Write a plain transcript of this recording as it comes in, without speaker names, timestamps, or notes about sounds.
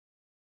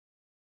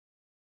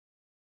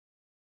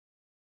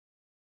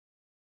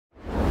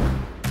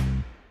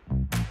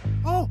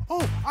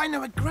I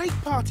know a great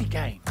party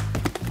game.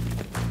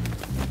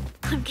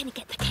 I'm gonna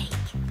get the cake.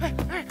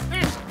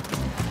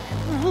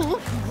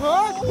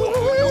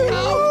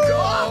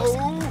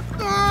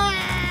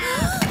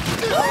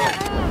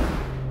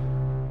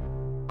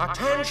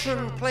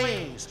 Attention,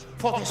 please,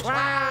 for this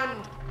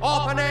grand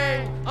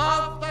opening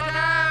of the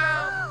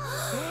dam!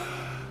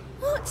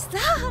 What's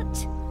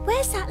that?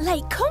 Where's that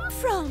lake come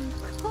from?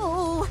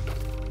 Oh,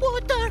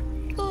 water!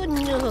 Oh,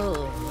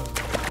 no.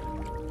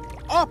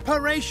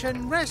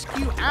 Operation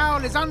Rescue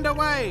Owl is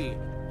underway.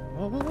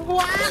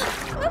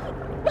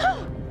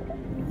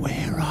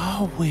 Where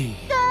are we?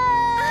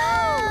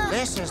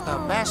 This is the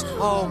best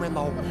home in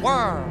the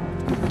world.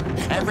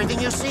 Everything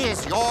you see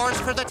is yours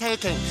for the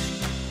taking.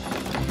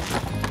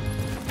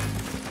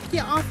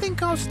 Yeah, I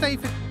think I'll stay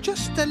for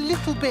just a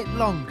little bit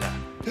longer.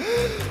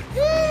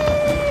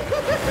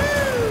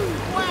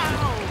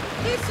 Wow!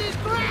 This is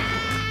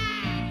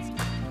great!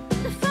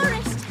 The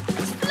forest!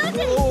 It's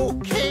flooding!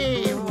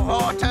 Okay,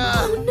 water!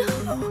 Oh,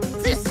 no!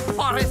 This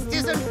forest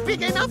isn't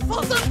big enough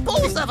for the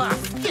both of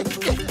us!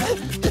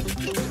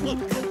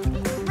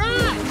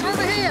 Rats,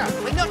 over here!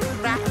 We're not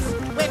rats,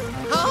 we're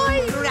toy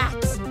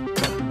rats!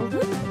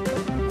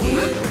 We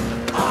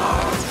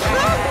are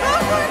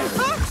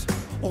friends!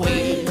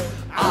 We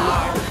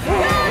are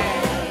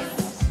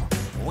friends!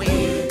 We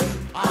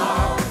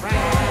are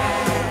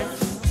friends!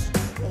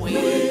 We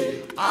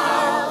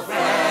are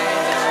friends!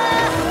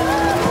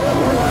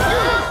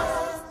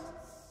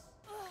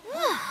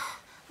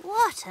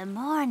 What a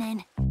morning.